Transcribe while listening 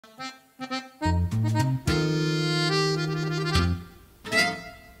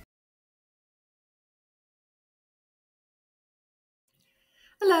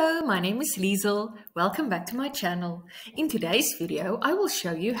Hello, my name is Liesel. Welcome back to my channel. In today's video, I will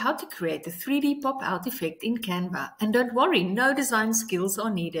show you how to create a 3D pop-out effect in Canva. And don't worry, no design skills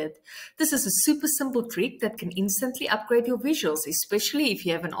are needed. This is a super simple trick that can instantly upgrade your visuals, especially if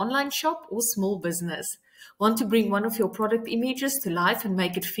you have an online shop or small business. Want to bring one of your product images to life and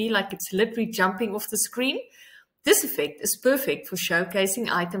make it feel like it's literally jumping off the screen? This effect is perfect for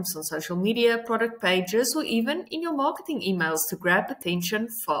showcasing items on social media, product pages, or even in your marketing emails to grab attention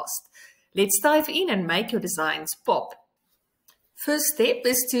fast. Let's dive in and make your designs pop. First step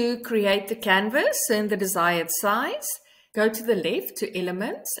is to create the canvas in the desired size. Go to the left to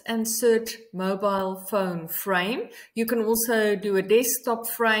Elements and search Mobile Phone Frame. You can also do a desktop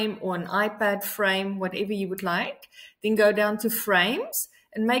frame or an iPad frame, whatever you would like. Then go down to Frames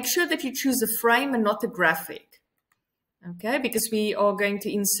and make sure that you choose a frame and not a graphic. Okay, because we are going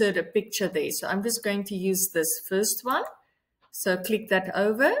to insert a picture there. So I'm just going to use this first one. So click that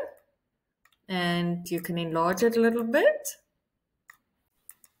over and you can enlarge it a little bit.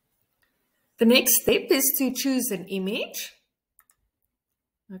 The next step is to choose an image.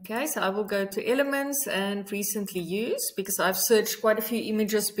 Okay, so I will go to Elements and Recently Used because I've searched quite a few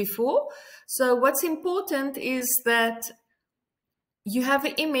images before. So what's important is that you have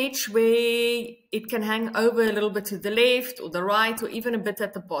an image where it can hang over a little bit to the left or the right or even a bit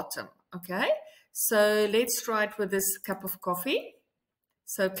at the bottom. Okay, so let's try it with this cup of coffee.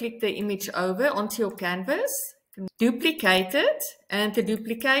 So click the image over onto your canvas, duplicate it, and the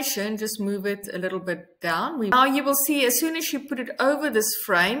duplication, just move it a little bit down. Now you will see as soon as you put it over this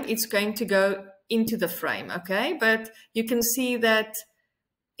frame, it's going to go into the frame. Okay, but you can see that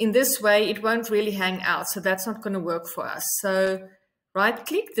in this way, it won't really hang out. So that's not going to work for us. So right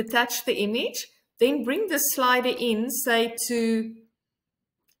click, detach the image, then bring the slider in, say to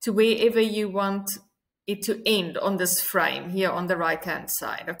wherever you want it to end on this frame here on the right hand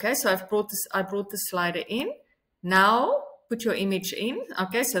side. Okay, so I brought the slider in. Now put your image in.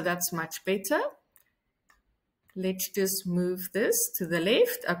 Okay, so that's much better. Let's just move this to the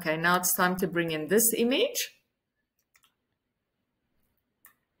left. Okay, now it's time to bring in this image.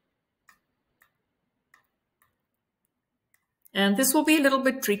 And this will be a little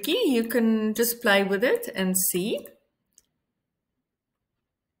bit tricky. You can just play with it and see.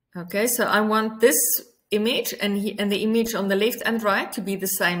 Okay, so I want this image and the image on the left and right to be the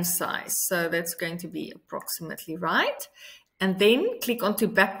same size. So that's going to be approximately right. And then click onto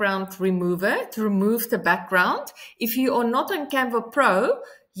Background Remover to remove the background. If you are not on Canva Pro,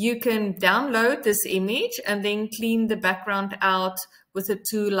 you can download this image and then clean the background out with a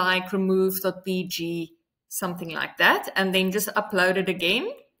tool like remove.bg. Something like that, and then just upload it again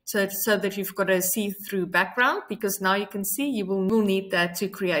so that you've got a see-through background, because now you can see you will need that to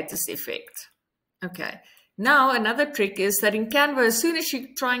create this effect. Okay, now another trick is that in Canva, as soon as you're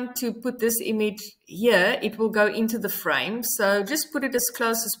trying to put this image here, it will go into the frame. So just put it as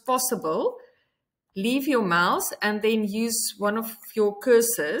close as possible, leave your mouse, and then use one of your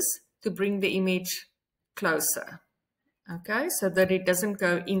cursors to bring the image closer. Okay, so that it doesn't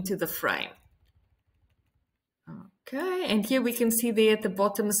go into the frame. Okay, and here we can see there at the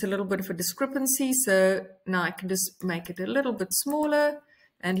bottom is a little bit of a discrepancy. So now I can just make it a little bit smaller.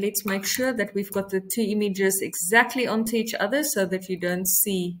 And let's make sure that we've got the two images exactly onto each other so that you don't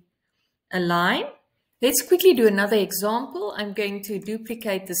see a line. Let's quickly do another example. I'm going to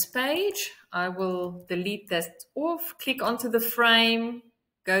duplicate this page. I will delete that off, click onto the frame,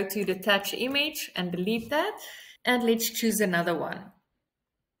 go to Detach Image and delete that. And let's choose another one.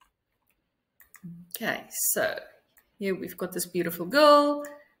 Okay, so here we've got this beautiful girl.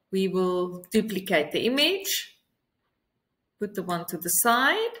 We will duplicate the image, put the one to the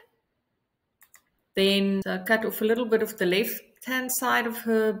side, then cut off a little bit of the left-hand side of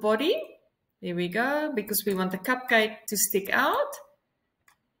her body. There we go, because we want the cupcake to stick out,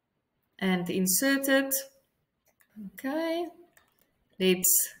 and insert it. Okay,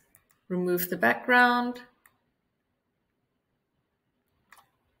 let's remove the background.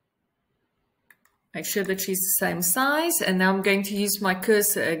 Make sure that she's the same size. And now I'm going to use my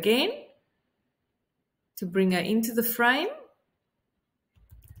cursor again to bring her into the frame.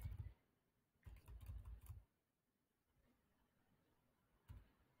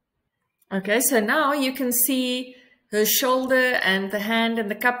 Okay, so now you can see her shoulder and the hand and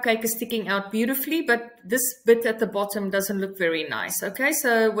the cupcake is sticking out beautifully, but this bit at the bottom doesn't look very nice. Okay,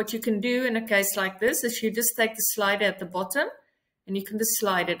 so what you can do in a case like this is you just take the slider at the bottom and you can just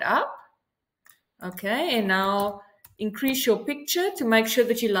slide it up. Okay, and now increase your picture to make sure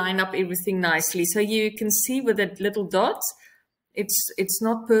that you line up everything nicely. So you can see with the little dots, it's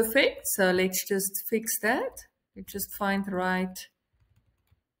not perfect. So let's just fix that. You just find the right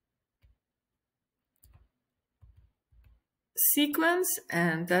sequence,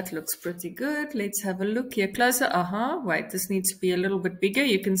 and that looks pretty good. Let's have a look here closer. Wait, this needs to be a little bit bigger.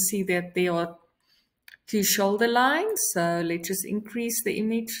 You can see that there are two shoulder lines. So let's just increase the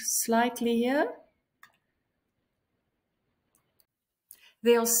image slightly here.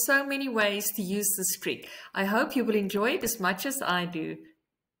 There are so many ways to use this trick. I hope you will enjoy it as much as I do.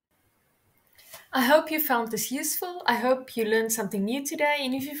 I hope you found this useful. I hope you learned something new today.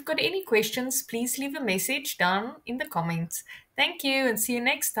 And if you've got any questions, please leave a message down in the comments. Thank you and see you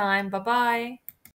next time. Bye-bye.